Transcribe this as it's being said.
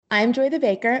I'm Joy the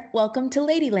Baker. Welcome to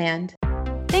Ladyland.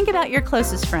 Think about your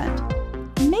closest friend.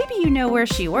 Maybe you know where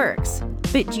she works,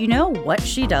 but do you know what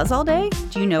she does all day?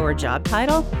 Do you know her job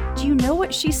title? Do you know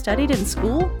what she studied in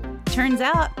school? Turns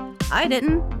out, I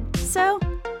didn't. So,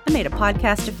 I made a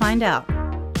podcast to find out.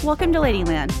 Welcome to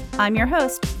Ladyland. I'm your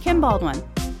host, Kim Baldwin.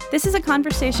 This is a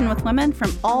conversation with women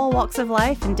from all walks of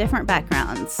life and different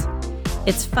backgrounds.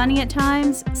 It's funny at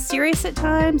times, serious at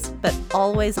times, but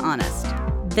always honest.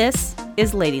 This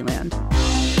is Ladyland.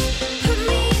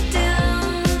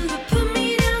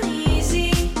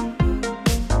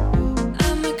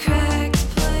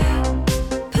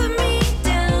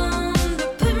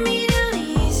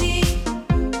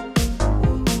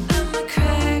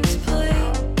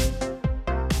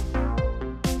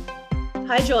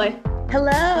 Hi, Joy.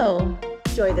 Hello.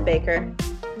 Joy the Baker.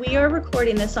 We are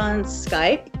recording this on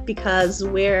Skype because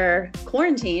we're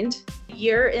quarantined.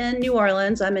 You're in New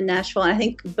Orleans. I'm in Nashville. And I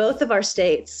think both of our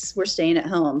states, we're staying at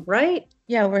home, right?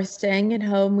 Yeah, we're staying at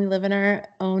home. We live in our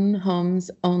own homes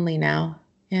only now,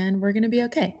 and we're going to be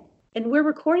okay. And we're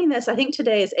recording this. I think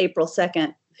today is April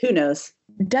 2nd. Who knows?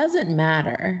 Doesn't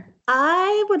matter.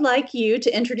 I would like you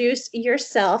to introduce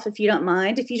yourself, if you don't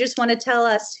mind. If you just want to tell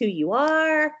us who you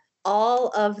are, all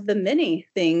of the many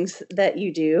things that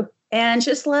you do, and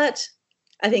just I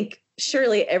think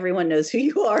surely everyone knows who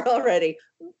you are already,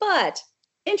 but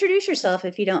introduce yourself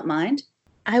if you don't mind.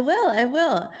 I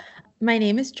will. My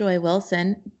name is Joy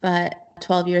Wilson, but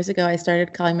 12 years ago, I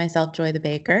started calling myself Joy the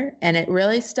Baker, and it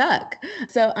really stuck.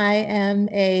 So I am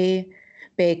a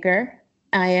baker.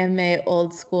 I am a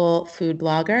old school food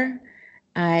blogger.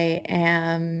 I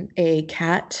am a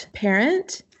cat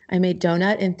parent. I'm a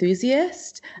donut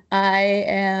enthusiast. I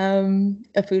am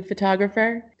a food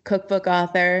photographer, cookbook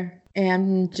author,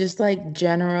 and just like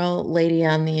general lady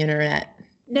on the internet.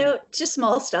 No, just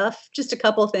small stuff. Just a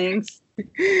couple things.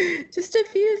 Just a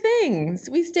few things.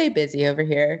 We stay busy over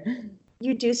here.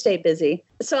 You do stay busy.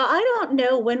 So I don't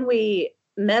know when we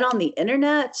met on the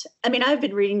internet. I mean, I've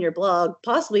been reading your blog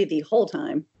possibly the whole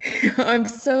time. I'm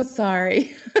so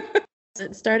sorry.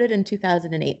 It started in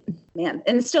 2008. Man,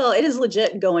 and still, it is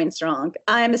legit going strong.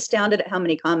 I am astounded at how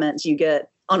many comments you get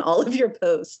on all of your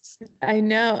posts. I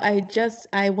know.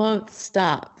 I won't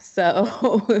stop.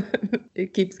 So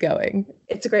it keeps going.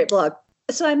 It's a great blog.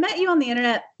 So I met you on the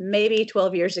internet maybe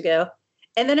 12 years ago.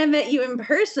 And then I met you in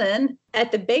person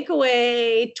at the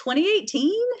Bakeaway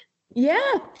 2018.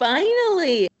 Yeah,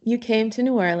 finally. You came to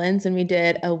New Orleans and we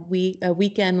did a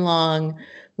weekend long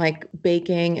like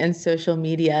baking and social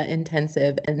media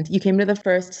intensive. And you came to the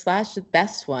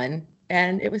first/best one.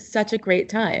 And it was such a great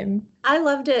time. I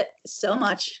loved it so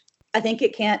much. I think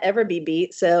it can't ever be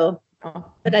beat.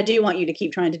 But I do want you to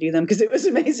keep trying to do them because it was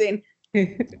amazing.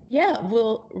 Yeah,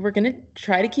 well, we're going to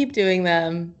try to keep doing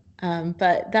them.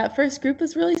 But that first group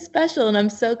was really special. And I'm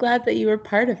so glad that you were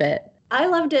part of it. I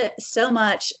loved it so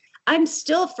much. I'm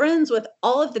still friends with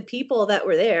all of the people that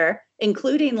were there,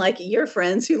 including like your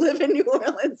friends who live in New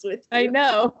Orleans with you. I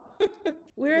know.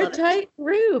 We're a tight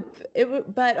group,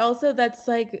 but also that's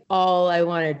like all I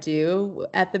want to do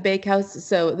at the Bakehouse.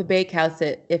 So the Bakehouse,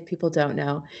 if people don't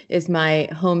know, is my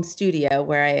home studio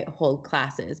where I hold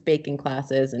classes, baking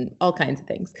classes and all kinds of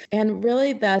things. And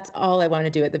really that's all I want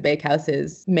to do at the Bakehouse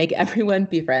is make everyone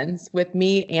be friends with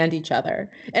me and each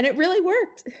other. And it really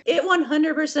worked. It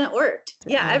 100% worked.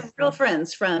 Yeah, I have real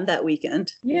friends from that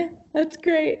weekend. Yeah, that's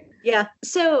great. Yeah.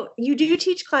 So you do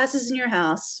teach classes in your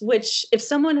house, which if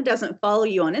someone doesn't follow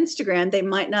you on Instagram, they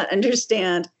might not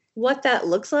understand what that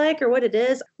looks like or what it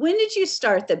is. When did you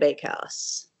start the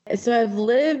Bakehouse? So I've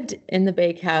lived in the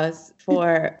Bakehouse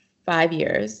for 4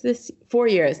 years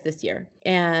this year.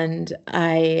 And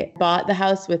I bought the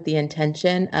house with the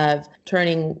intention of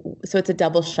so it's a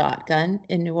double shotgun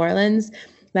in New Orleans.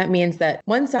 That means that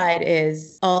one side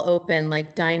is all open,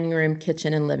 like dining room,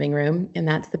 kitchen, and living room, and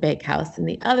that's the Bakehouse. And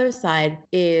the other side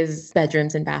is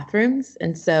bedrooms and bathrooms.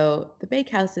 And so the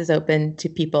Bakehouse is open to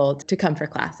people to come for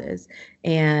classes.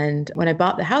 And when I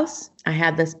bought the house, I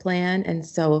had this plan. And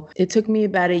so it took me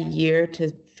about a year to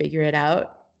figure it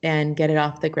out and get it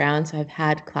off the ground. So I've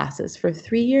had classes for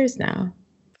 3 years now.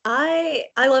 I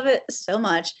love it so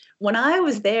much. When I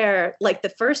was there, like the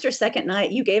first or second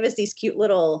night, you gave us these cute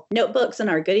little notebooks in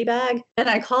our goodie bag. And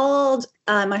I called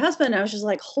my husband and I was just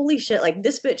like, holy shit, like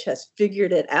this bitch has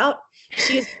figured it out.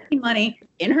 She is making money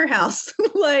in her house.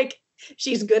 Like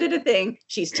she's good at a thing.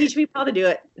 She's teaching people how to do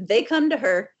it. They come to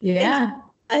her. Yeah. And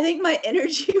I think my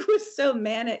energy was so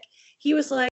manic. He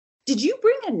was like, did you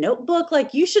bring a notebook?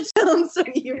 Like you should sound so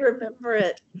you remember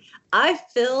it. I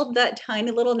filled that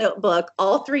tiny little notebook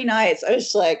all 3 nights. I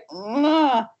was like,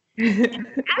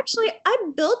 Actually, I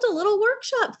built a little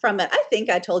workshop from it. I think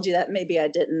I told you that. Maybe I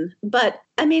didn't. But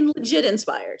I mean, legit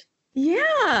inspired.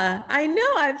 Yeah, I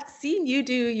know. I've seen you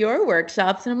do your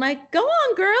workshops and I'm like, go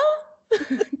on,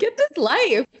 girl. Get this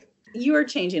life. You are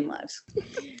changing lives.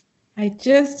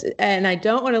 And I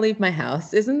don't want to leave my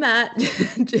house. Isn't that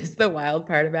just the wild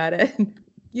part about it?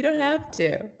 You don't have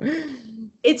to.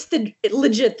 It's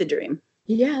legit the dream.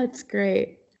 Yeah, it's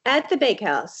great. At the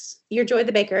Bakehouse, you're Joy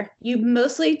the Baker. You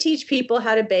mostly teach people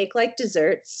how to bake like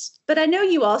desserts, but I know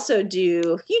you also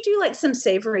do like some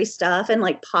savory stuff and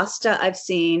like pasta I've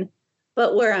seen.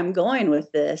 But where I'm going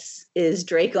with this is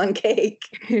Drake on Cake.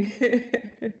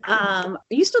 Are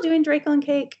you still doing Drake on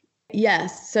Cake?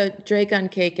 Yes. So Drake on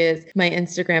Cake is my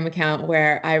Instagram account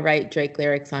where I write Drake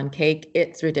lyrics on cake.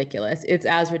 It's ridiculous. It's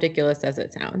as ridiculous as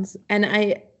it sounds. And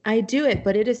I do it,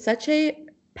 but it is such a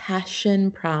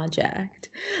passion project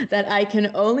that I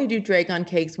can only do Drake on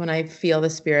Cakes when I feel the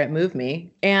spirit move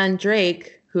me. And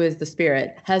Drake, who is the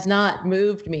spirit, has not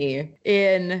moved me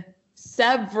in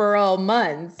several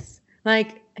months.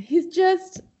 Like,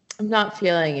 I'm not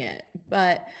feeling it.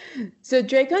 But so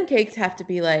Drake on Cakes have to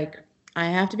be like, I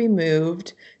have to be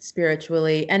moved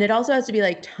spiritually. And it also has to be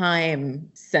like time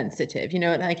sensitive.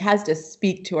 It like has to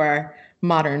speak to our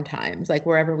modern times, like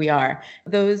wherever we are.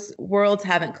 Those worlds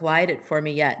haven't collided for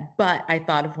me yet, but I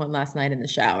thought of one last night in the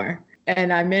shower.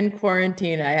 And I'm in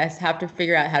quarantine. I just have to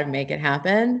figure out how to make it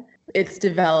happen. It's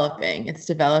developing. It's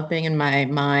developing in my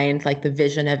mind, like the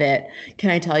vision of it.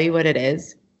 Can I tell you what it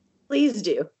is? Please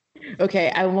do.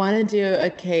 Okay, I want to do a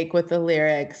cake with the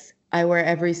lyrics, I wear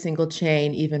every single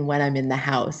chain, even when I'm in the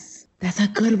house. That's a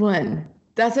good one.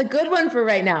 That's a good one for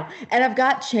right now. And I've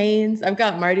got chains. I've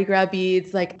got Mardi Gras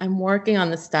beads. Like, I'm working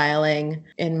on the styling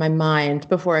in my mind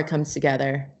before it comes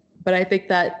together. But I think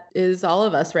that is all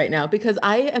of us right now, because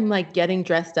I am like getting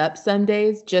dressed up some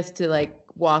days just to like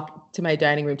walk to my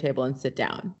dining room table and sit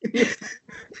down.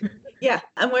 Yeah,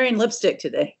 I'm wearing lipstick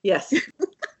today. Yes.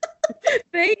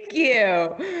 Thank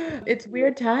you. It's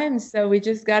weird times, so we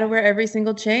just got to wear every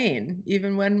single chain,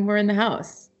 even when we're in the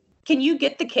house. Can you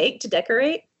get the cake to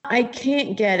decorate? I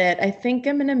can't get it. I think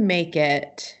I'm going to make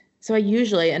it. So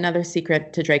another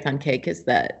secret to Drake on Cake is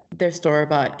that they're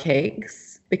store-bought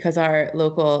cakes, because our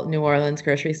local New Orleans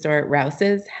grocery store,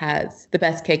 Rouse's, has the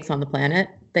best cakes on the planet.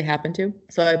 They happen to.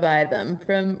 So I buy them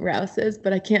from Rouse's,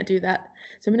 but I can't do that.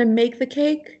 So I'm going to make the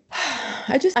cake.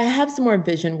 I have some more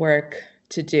vision work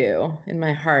to do in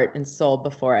my heart and soul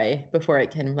before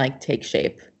it can like take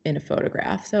shape in a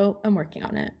photograph. So I'm working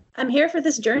on it. I'm here for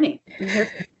this journey.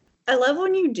 I love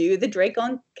when you do the Drake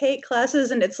on Cake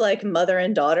classes and it's like mother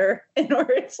and daughter, and or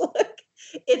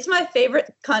it's my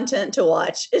favorite content to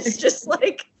watch. It's just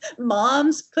like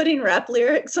moms putting rap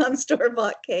lyrics on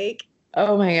store-bought cake.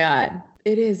 Oh my God.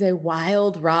 It is a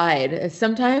wild ride.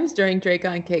 Sometimes during Drake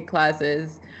on Cake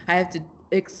classes, I have to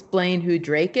explain who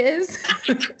Drake is.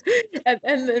 and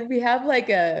then we have like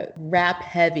a rap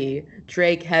heavy,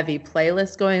 Drake heavy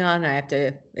playlist going on. I have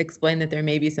to explain that there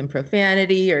may be some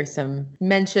profanity or some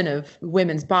mention of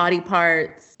women's body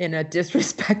parts in a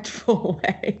disrespectful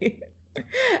way.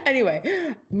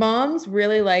 Anyway, moms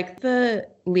really like the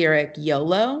lyric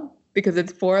YOLO because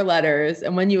it's 4 letters.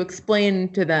 And when you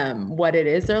explain to them what it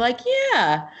is, they're like,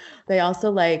 yeah. They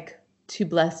also like too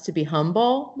blessed to be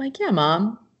humble. I'm like, yeah,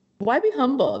 Mom. Why be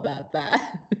humble about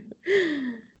that?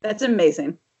 That's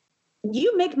amazing.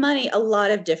 You make money a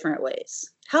lot of different ways.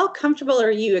 How comfortable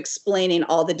are you explaining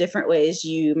all the different ways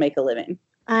you make a living?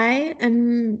 I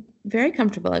am very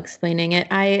comfortable explaining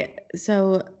it.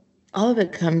 So all of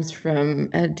it comes from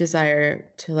a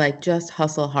desire to like just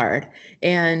hustle hard.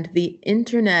 And the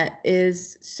internet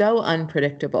is so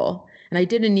unpredictable. And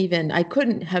I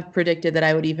couldn't have predicted that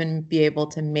I would even be able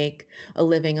to make a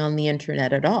living on the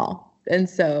internet at all. And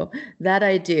so that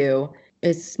I do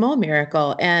is a small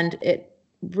miracle. And it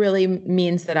really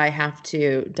means that I have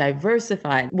to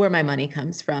diversify where my money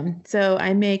comes from. So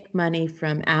I make money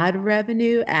from ad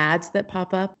revenue, ads that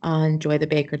pop up on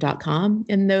joythebaker.com.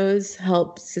 And those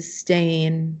help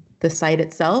sustain the site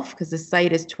itself, because the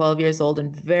site is 12 years old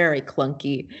and very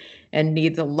clunky and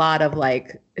needs a lot of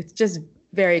it's just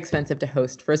very expensive to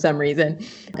host for some reason.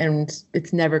 And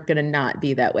it's never going to not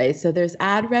be that way. So there's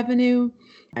ad revenue.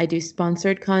 I do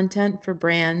sponsored content for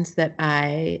brands that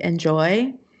I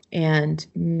enjoy and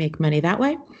make money that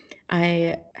way.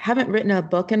 I haven't written a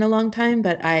book in a long time,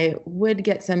 but I would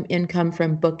get some income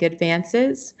from book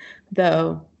advances,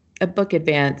 though a book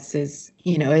advance is,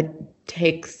 it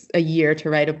takes a year to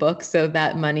write a book. So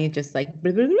that money just blah,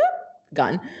 blah, blah,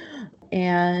 gone.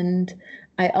 And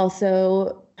I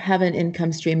also have an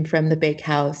income stream from the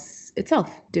Bakehouse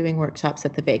itself, doing workshops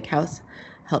at the Bakehouse,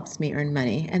 helps me earn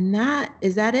money. And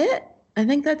is that it? I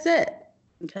think that's it.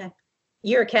 Okay.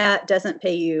 Your cat doesn't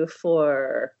pay you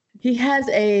for... He has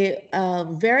a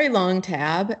very long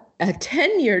tab, a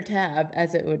 10-year tab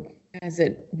as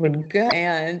it would go.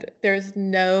 And there's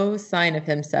no sign of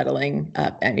him settling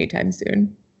up anytime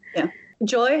soon. Yeah.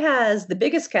 Joy has the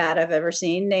biggest cat I've ever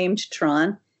seen named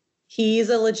Tron. He's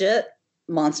a legit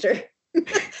monster.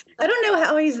 I don't know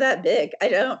how he's that big. I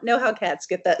don't know how cats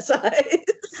get that size.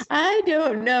 I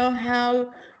don't know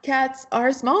how cats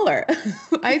are smaller.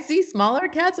 I see smaller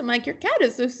cats. I'm like, your cat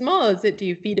is so small. Do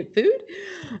you feed it food?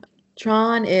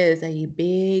 Tron is a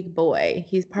big boy.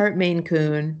 He's part Maine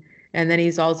Coon. And then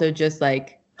he's also just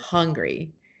like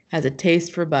hungry, has a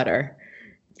taste for butter.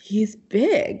 He's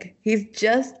big. He's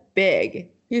just big.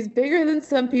 He's bigger than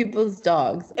some people's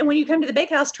dogs. And when you come to the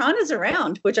bakehouse, Tron is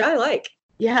around, which I like.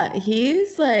 Yeah,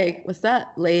 he's like, what's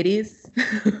up, ladies?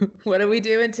 What are we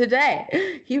doing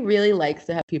today? He really likes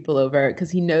to have people over because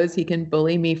he knows he can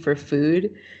bully me for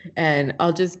food, and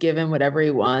I'll just give him whatever he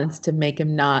wants to make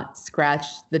him not scratch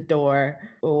the door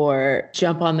or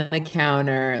jump on the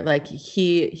counter. Like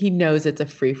he knows it's a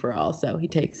free-for-all, so he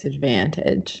takes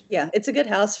advantage. Yeah, it's a good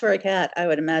house for a cat, I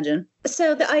would imagine.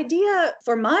 So the idea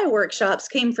for my workshops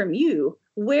came from you.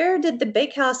 Where did the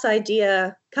bakehouse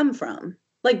idea come from?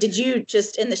 Like, did you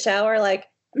just in the shower, like,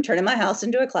 I'm turning my house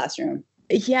into a classroom?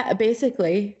 Yeah,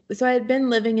 basically. So I had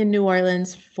been living in New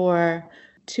Orleans for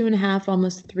 2.5,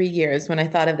 almost 3 years when I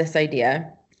thought of this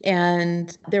idea.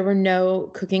 And there were no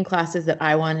cooking classes that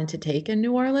I wanted to take in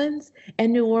New Orleans.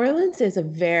 And New Orleans is a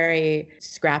very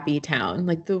scrappy town.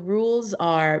 Like, the rules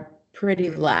are pretty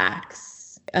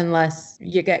lax unless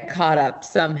you get caught up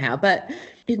somehow. But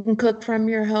you can cook from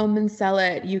your home and sell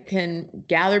it. You can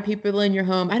gather people in your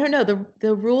home. I don't know.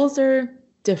 The rules are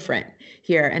different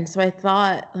here. And so I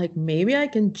thought, like, maybe I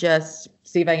can just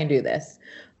see if I can do this.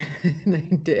 And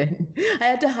I did. I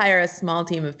had to hire a small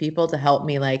team of people to help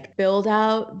me, like, build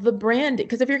out the brand.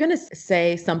 Because if you're going to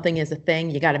say something is a thing,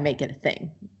 you got to make it a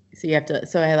thing.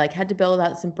 So I had to build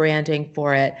out some branding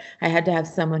for it. I had to have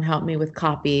someone help me with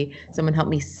copy, someone help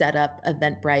me set up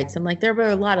Eventbrite. I'm like, there were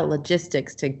a lot of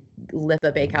logistics to lift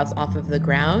the bakehouse off of the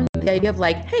ground. The idea of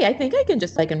like, hey, I think I can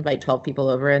just like invite 12 people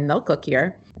over and they'll cook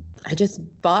here. I just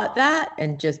bought that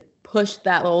and just pushed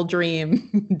that little dream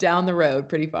down the road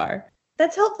pretty far.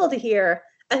 That's helpful to hear.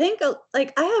 I think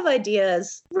like I have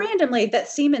ideas randomly that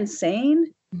seem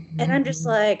insane. And I'm just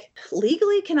like,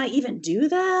 legally, can I even do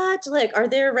that? Like, are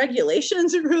there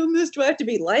regulations around this? Do I have to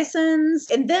be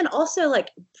licensed? And then also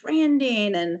like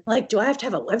branding and like, do I have to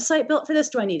have a website built for this?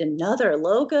 Do I need another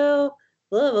logo?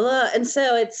 Blah, blah, blah. And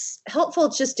so it's helpful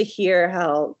just to hear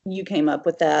how you came up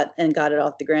with that and got it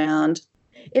off the ground.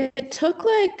 It took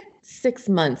like 6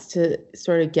 months to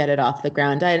sort of get it off the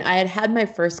ground. I had my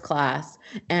first class,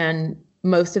 and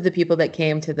most of the people that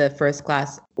came to the first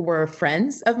class were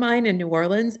friends of mine in New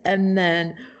Orleans. And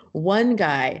then one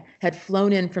guy had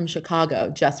flown in from Chicago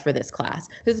just for this class.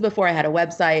 This is before I had a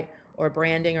website or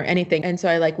branding or anything. And so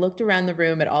I like looked around the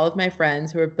room at all of my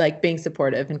friends who were like being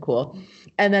supportive and cool.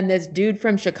 And then this dude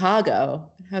from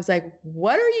Chicago, I was like,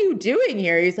 what are you doing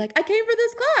here? He's like, I came for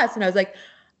this class. And I was like,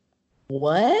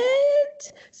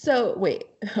 what? So wait,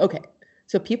 okay.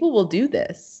 So people will do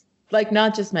this, like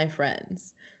not just my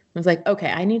friends. I was like, okay,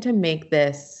 I need to make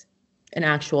this an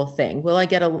actual thing.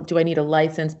 Do I need a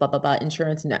license, blah, blah, blah,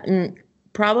 insurance? No,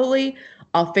 probably.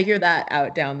 I'll figure that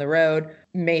out down the road,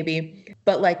 maybe.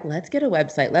 But like, let's get a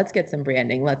website. Let's get some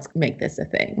branding. Let's make this a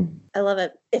thing. I love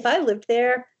it. If I lived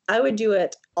there, I would do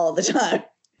it all the time.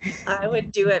 I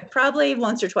would do it probably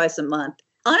once or twice a month.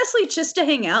 Honestly, just to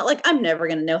hang out. Like, I'm never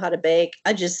going to know how to bake.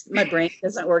 My brain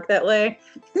doesn't work that way.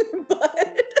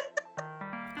 But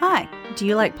Hi, do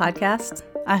you like podcasts?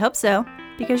 I hope so,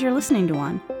 because you're listening to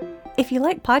one. If you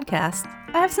like podcasts,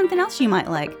 I have something else you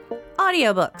might like.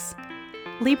 Audiobooks.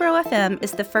 Libro FM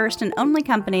is the first and only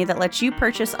company that lets you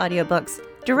purchase audiobooks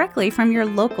directly from your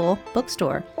local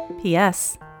bookstore.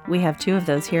 P.S. We have 2 of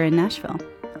those here in Nashville.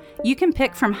 You can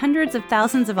pick from hundreds of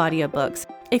thousands of audiobooks.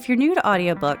 If you're new to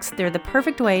audiobooks, they're the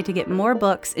perfect way to get more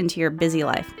books into your busy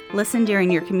life. Listen during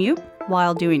your commute,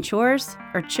 while doing chores,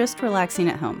 or just relaxing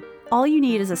at home. All you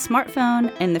need is a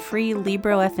smartphone and the free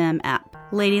Libro FM app.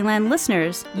 Ladyland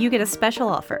listeners, you get a special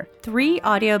offer. 3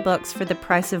 audiobooks for the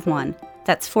price of 1.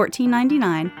 That's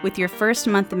 $14.99 with your first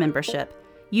month of membership.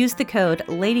 Use the code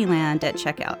LADYLAND at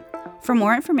checkout. For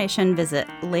more information, visit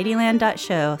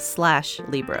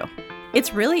ladyland.show/Libro.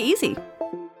 It's really easy.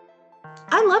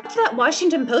 I loved that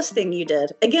Washington Post thing you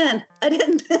did. Again, I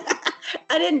didn't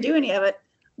do any of it,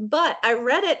 but I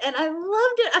read it and I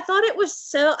loved it. I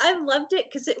loved it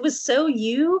because it was so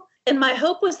you. And my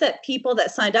hope was that people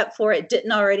that signed up for it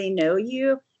didn't already know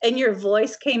you. And your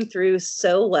voice came through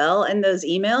so well in those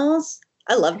emails.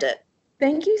 I loved it.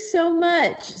 Thank you so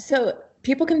much. So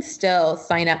people can still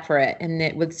sign up for it, and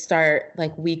it would start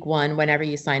like week 1 whenever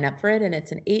you sign up for it. And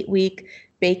it's an 8-week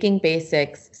baking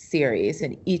basics series.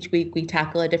 And each week we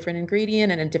tackle a different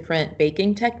ingredient and a different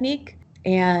baking technique.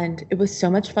 And it was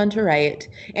so much fun to write.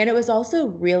 And it was also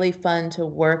really fun to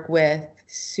work with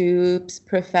Soup's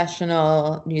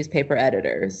professional newspaper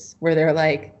editors, where they're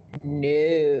like,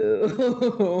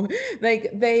 no,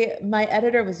 my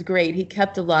editor was great. He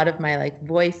kept a lot of my like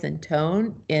voice and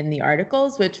tone in the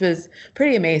articles, which was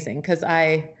pretty amazing because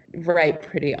I write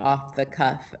pretty off the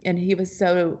cuff. And he was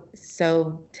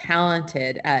so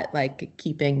talented at like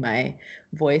keeping my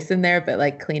voice in there, but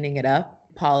like cleaning it up,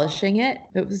 polishing it.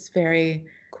 It was very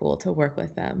cool to work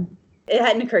with them. It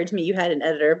hadn't occurred to me you had an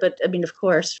editor, but I mean, of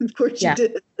course you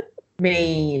did.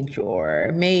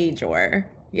 Major.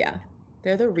 Yeah.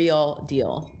 They're the real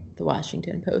deal, the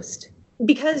Washington Post.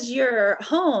 Because your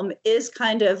home is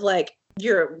kind of like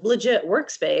your legit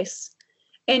workspace,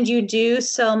 and you do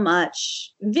so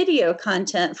much video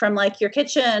content from like your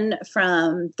kitchen,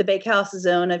 from the bakehouse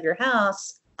zone of your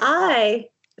house. I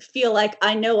feel like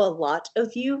I know a lot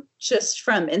of you just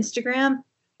from Instagram.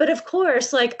 But of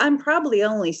course, like I'm probably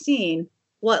only seeing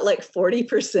like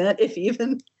 40%, if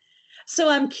even. So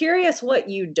I'm curious what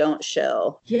you don't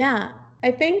show. Yeah.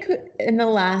 I think in the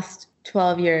last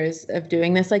 12 years of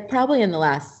doing this, like probably in the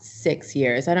last 6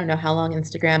 years, I don't know how long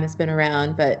Instagram has been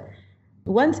around, but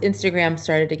once Instagram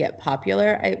started to get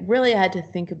popular, I really had to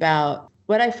think about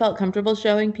what I felt comfortable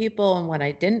showing people and what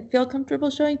I didn't feel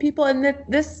comfortable showing people. And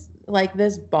this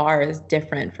bar is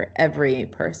different for every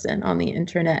person on the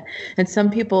internet. And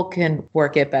some people can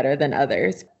work it better than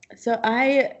others. So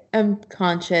I am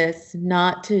conscious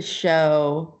not to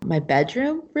show my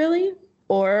bedroom really,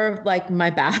 or like my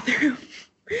bathroom.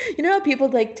 You know how people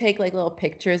like take like little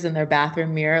pictures in their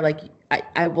bathroom mirror? Like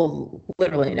I will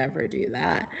literally never do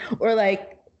that. Or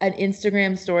like an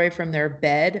Instagram story from their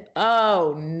bed.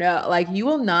 Oh no, like you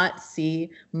will not see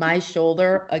my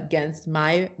shoulder against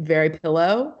my very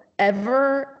pillow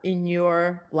ever in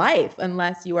your life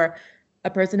unless you are a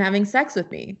person having sex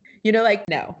with me. You know, like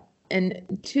no.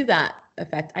 And to that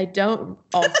effect, I don't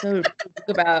also talk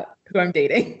about who I'm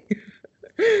dating.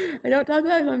 I don't talk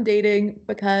about who I'm dating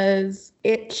because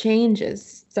it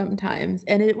changes sometimes,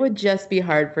 and it would just be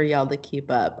hard for y'all to keep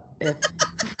up if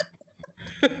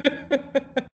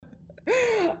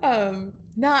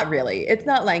not really. It's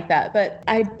not like that, but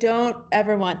I don't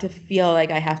ever want to feel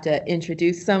like I have to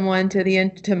introduce someone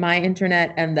to my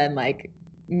internet and then like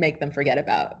make them forget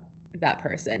about that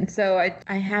person. So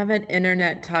I haven't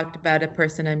internet talked about a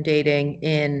person I'm dating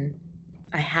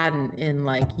I hadn't in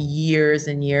like years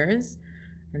and years.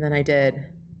 And then I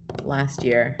did last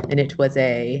year, and it was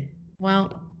a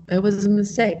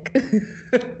mistake.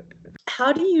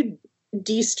 How do you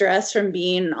de-stress from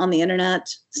being on the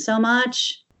internet so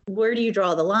much? Where do you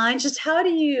draw the line? Just how do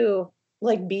you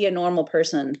like be a normal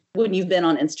person when you've been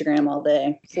on Instagram all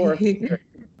day?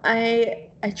 I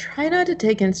try not to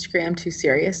take Instagram too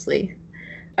seriously.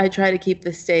 I try to keep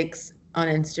the stakes on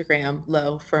Instagram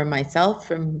low for myself,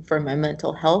 for my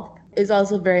mental health. It's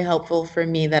also very helpful for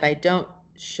me that I don't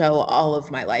show all of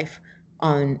my life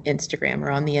on Instagram or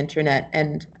on the internet.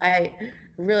 And I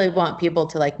really want people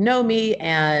to like know me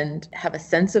and have a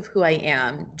sense of who I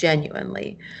am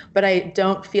genuinely. But I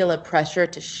don't feel a pressure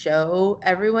to show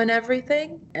everyone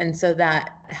everything. And so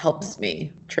that helps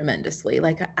me tremendously.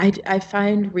 Like I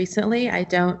find recently I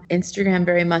don't Instagram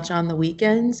very much on the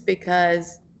weekends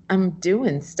because I'm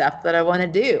doing stuff that I want to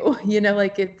do. You know,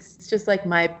 like it's just like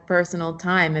my personal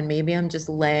time, and maybe I'm just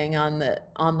laying on the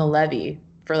levee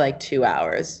for like 2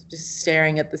 hours, just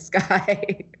staring at the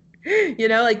sky. You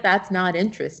know, like that's not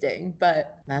interesting,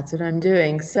 but that's what I'm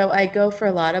doing. So I go for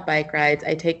a lot of bike rides.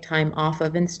 I take time off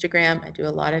of Instagram. I do a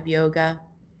lot of yoga.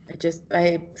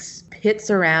 I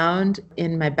pits around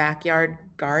in my backyard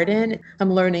garden.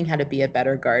 I'm learning how to be a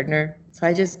better gardener. So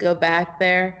I just go back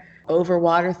there,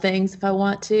 overwater things if I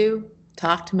want to,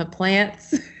 talk to my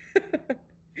plants.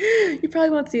 You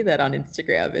probably won't see that on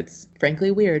Instagram. It's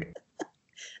frankly weird.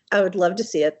 I would love to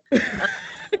see it.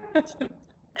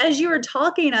 As you were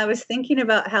talking, I was thinking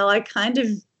about how I kind of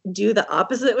do the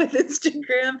opposite with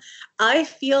Instagram. I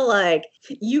feel like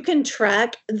you can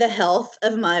track the health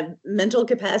of my mental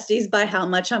capacities by how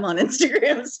much I'm on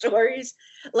Instagram stories.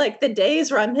 Like the days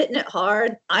where I'm hitting it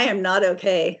hard, I am not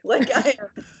okay. Like I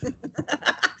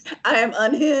am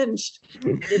unhinged.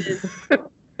 It is.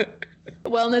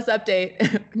 Wellness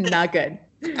update, not good.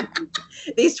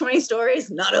 These 20 stories,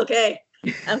 not okay.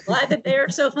 I'm glad that they are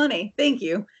so funny. Thank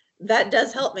you. that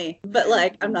does help me, but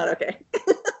like, I'm not okay.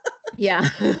 Yeah.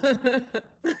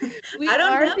 We I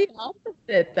don't are know. the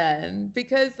opposite then,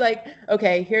 because like,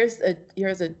 okay, here's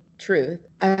a truth.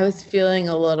 I was feeling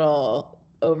a little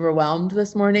overwhelmed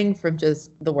this morning from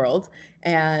just the world,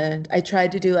 and I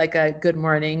tried to do like a good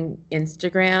morning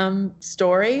Instagram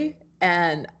story,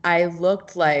 and I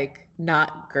looked like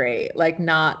not great, like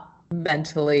not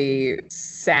mentally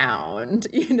sound.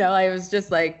 I was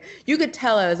just like, you could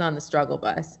tell I was on the struggle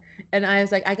bus. And I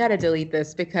was like, I got to delete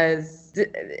this because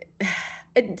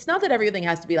it's not that everything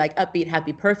has to be like upbeat,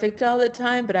 happy, perfect all the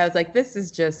time. But I was like, this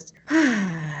is just,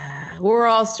 we're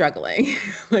all struggling.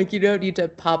 Like, you don't need to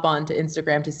pop onto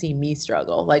Instagram to see me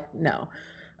struggle. Like, no,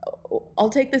 I'll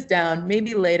take this down.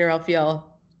 Maybe later I'll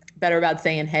feel better about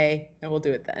saying, hey, and we'll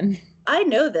do it then. I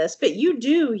know this, but you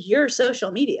do your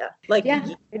social media. Like, Yeah,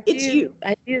 it's you.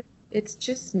 I do. It's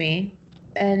just me.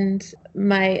 And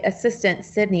my assistant,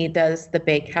 Sydney, does the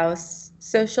Bakehouse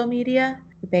social media,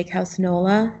 the Bakehouse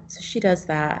NOLA. So she does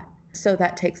that. So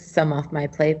that takes some off my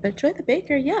plate. But Joy the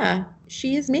Baker, yeah,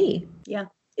 she is me. Yeah.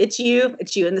 It's you.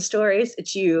 It's you in the stories.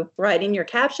 It's you writing your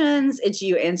captions. It's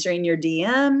you answering your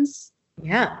DMs.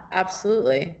 Yeah,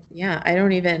 absolutely. Yeah,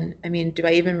 do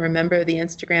I even remember the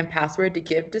Instagram password to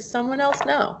give to someone else?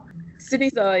 No.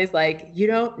 Sydney's always like, you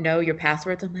don't know your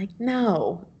passwords? I'm like,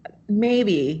 no,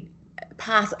 maybe.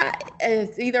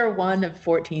 It's either one of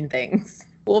 14 things.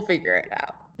 We'll figure it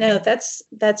out. No,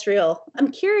 that's real.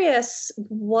 I'm curious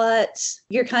what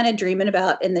you're kind of dreaming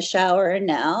about in the shower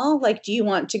now. Like, do you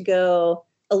want to go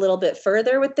a little bit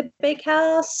further with the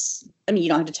bakehouse? I mean, you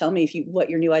don't have to tell me what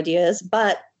your new idea is,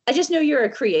 but I just know you're a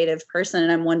creative person,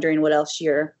 and I'm wondering what else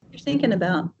you're thinking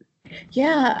about.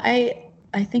 Yeah,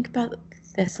 I think about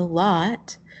this a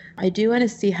lot. I do want to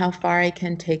see how far I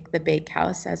can take the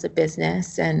bakehouse as a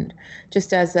business and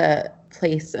just as a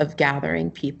place of gathering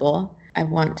people. I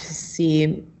want to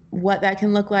see what that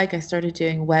can look like. I started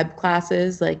doing web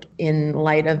classes, like in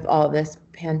light of all this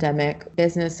pandemic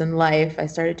business and life. I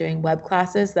started doing web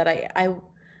classes that I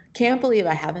can't believe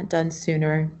I haven't done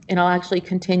sooner, and I'll actually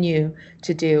continue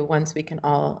to do once we can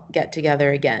all get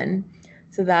together again.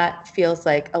 So that feels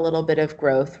like a little bit of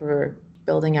growth. We're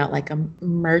building out like a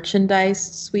merchandise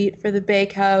suite for the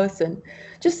bakehouse and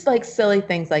just like silly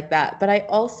things like that. But I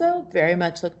also very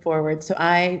much look forward. So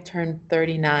I turn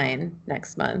 39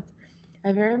 next month.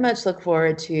 I very much look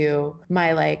forward to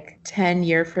my like 10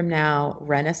 year from now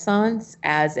renaissance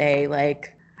as a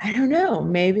like, I don't know,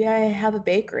 maybe I have a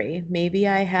bakery. Maybe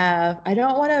I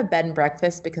don't want a bed and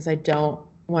breakfast because I don't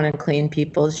want to clean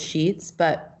people's sheets,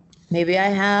 but maybe I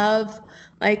have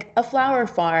like a flower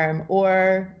farm,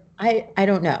 or I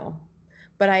don't know.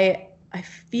 But I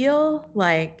feel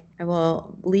like I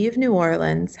will leave New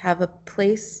Orleans, have a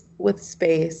place with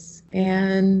space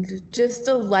and just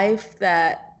a life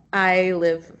that I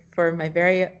live for my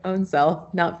very own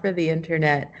self, not for the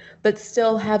internet, but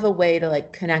still have a way to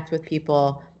like connect with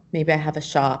people. Maybe I have a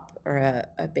shop or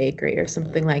a bakery or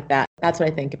something like that. That's what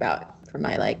I think about for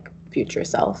my like future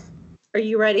self. Are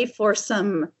you ready for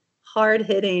some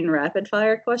hard-hitting rapid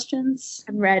fire questions?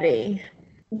 I'm ready.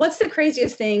 What's the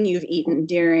craziest thing you've eaten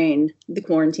during the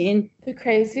quarantine? The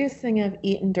craziest thing I've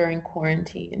eaten during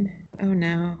quarantine. Oh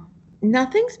no.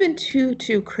 Nothing's been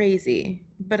too crazy,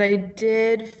 but I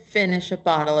did finish a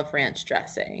bottle of ranch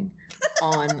dressing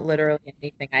on literally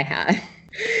anything I had.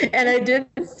 And I did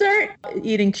start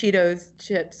eating Cheetos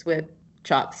chips with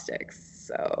chopsticks.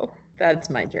 So that's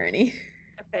my journey.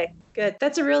 Okay, good.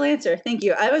 That's a real answer. Thank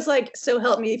you. I was like, so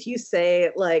help me if you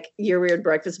say like your weird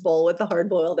breakfast bowl with the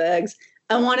hard-boiled eggs.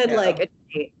 I wanted like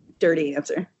a dirty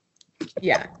answer.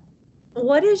 Yeah.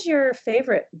 What is your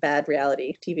favorite bad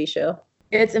reality TV show?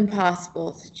 It's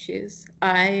impossible to choose.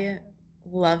 I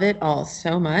love it all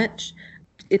so much.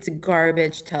 It's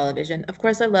garbage television. Of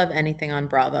course, I love anything on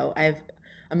Bravo.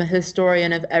 I'm a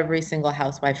historian of every single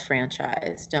Housewife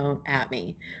franchise. Don't at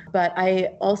me. But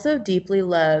I also deeply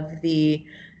love the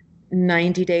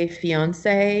 90 Day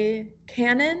Fiancé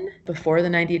canon, before the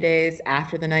 90 days,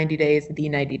 after the 90 days, the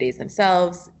 90 days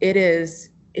themselves. It is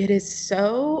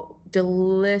so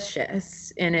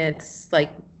delicious in its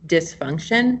like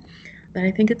dysfunction that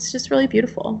I think it's just really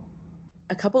beautiful.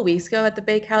 A couple weeks ago at the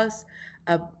Bakehouse,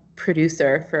 a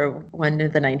producer for one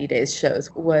of the 90 Days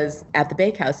shows was at the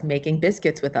Bakehouse making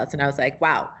biscuits with us. And I was like,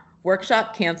 wow,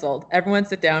 workshop canceled. Everyone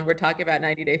sit down. We're talking about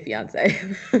 90 Day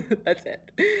Fiancé. That's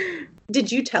it. Did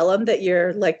you tell him that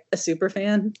you're like a super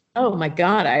fan? Oh my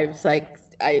God. I was like,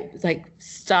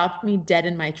 stopped me dead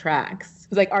in my tracks. I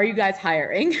was like, are you guys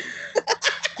hiring?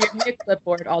 Give me a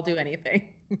clipboard. I'll do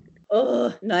anything.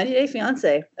 Oh, 90 Day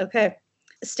Fiancé. Okay.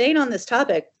 Staying on this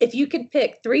topic, if you could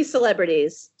pick 3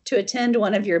 celebrities to attend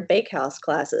one of your bakehouse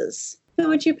classes, who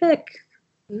would you pick?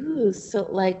 Ooh, so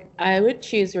like I would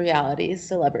choose reality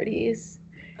celebrities.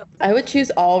 I would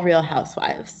choose all Real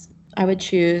Housewives. I would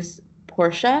choose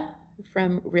Portia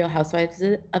from Real Housewives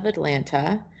of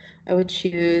Atlanta. I would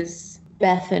choose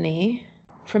Bethany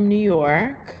from New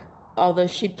York, although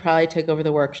she'd probably take over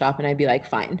the workshop and I'd be like,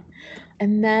 fine.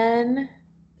 And then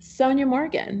Sonia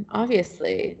Morgan,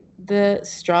 obviously, the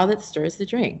straw that stirs the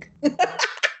drink.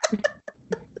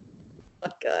 Oh,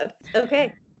 God.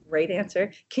 Okay. Great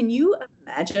answer. Can you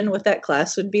imagine what that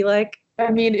class would be like?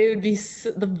 I mean, it would be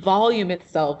the volume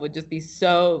itself would just be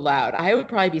so loud. I would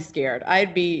probably be scared.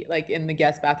 I'd be like in the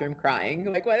guest bathroom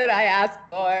crying. Like, what did I ask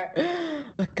for?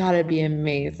 But God, it'd be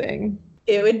amazing.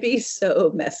 It would be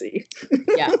so messy.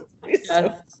 Yeah.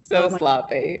 so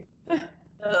sloppy.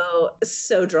 Oh,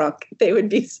 so drunk. They would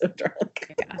be so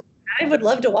drunk. Yeah. I would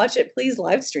love to watch it. Please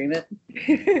live stream it.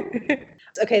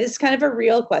 Okay, this is kind of a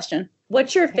real question.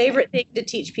 What's your favorite thing to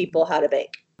teach people how to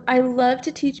bake? I love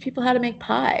to teach people how to make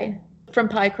pie, from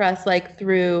pie crust, like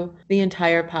through the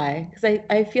entire pie. Because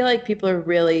I feel like people are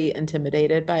really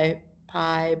intimidated by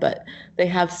pie, but they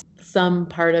have some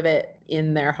part of it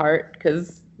in their heart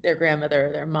because their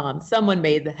grandmother, their mom, someone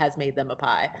has made them a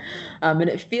pie. And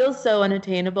it feels so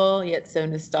unattainable, yet so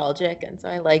nostalgic. And so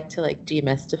I like to like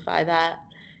demystify that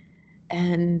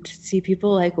and see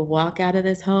people like walk out of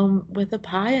this home with a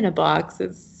pie in a box.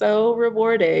 It's so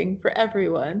rewarding for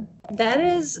everyone. That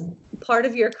is part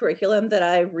of your curriculum that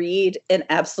I read and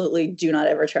absolutely do not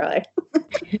ever try.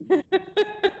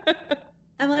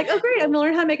 I'm like, oh, great. I'm going to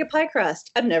learn how to make a pie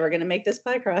crust. I'm never going to make this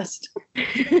pie crust.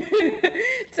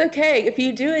 It's okay. If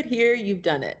you do it here, you've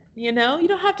done it. You know, you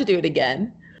don't have to do it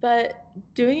again. But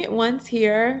doing it once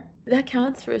here, that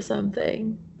counts for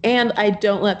something. And I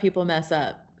don't let people mess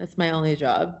up. That's my only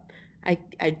job. I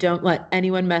don't let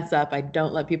anyone mess up. I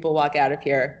don't let people walk out of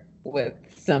here with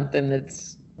something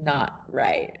that's not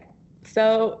right.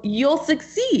 So you'll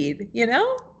succeed, you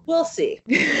know? We'll see.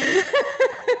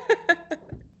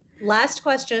 Last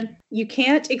question. You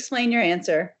can't explain your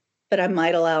answer, but I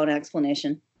might allow an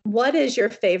explanation. What is your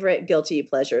favorite guilty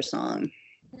pleasure song?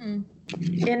 In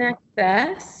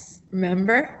Excess,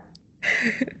 remember?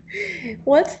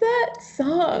 What's that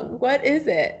song? What is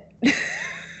it?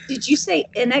 Did you say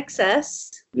In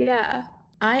Excess? Yeah.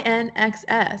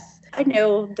 INXS. I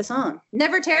know the song.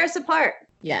 Never Tear Us Apart.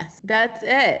 Yes, that's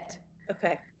it.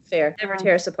 Okay, fair. Never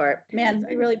Tear Us Apart. Man,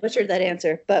 I really butchered that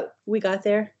answer, but we got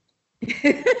there.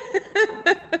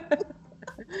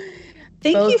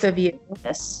 Both of you.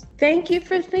 Yes. Thank you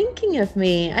for thinking of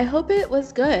me. I hope it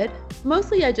was good.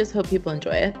 Mostly, I just hope people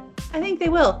enjoy it. I think they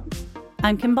will.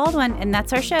 I'm Kim Baldwin, and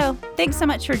that's our show. Thanks so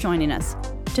much for joining us.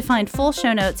 To find full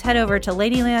show notes, head over to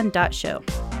ladyland.show.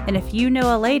 And if you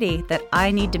know a lady that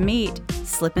I need to meet,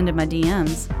 slip into my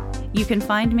DMs. You can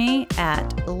find me at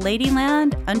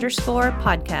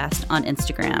ladyland_podcast on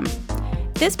Instagram.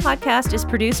 This podcast is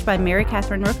produced by Mary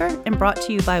Catherine Rooker and brought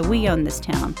to you by We Own This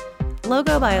Town.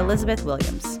 Logo by Elizabeth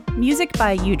Williams. Music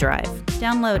by UDrive.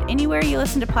 Download anywhere you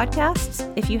listen to podcasts.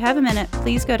 If you have a minute,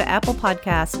 please go to Apple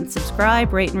Podcasts and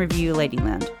subscribe, rate, and review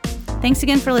Ladyland. Thanks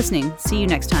again for listening. See you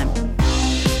next time.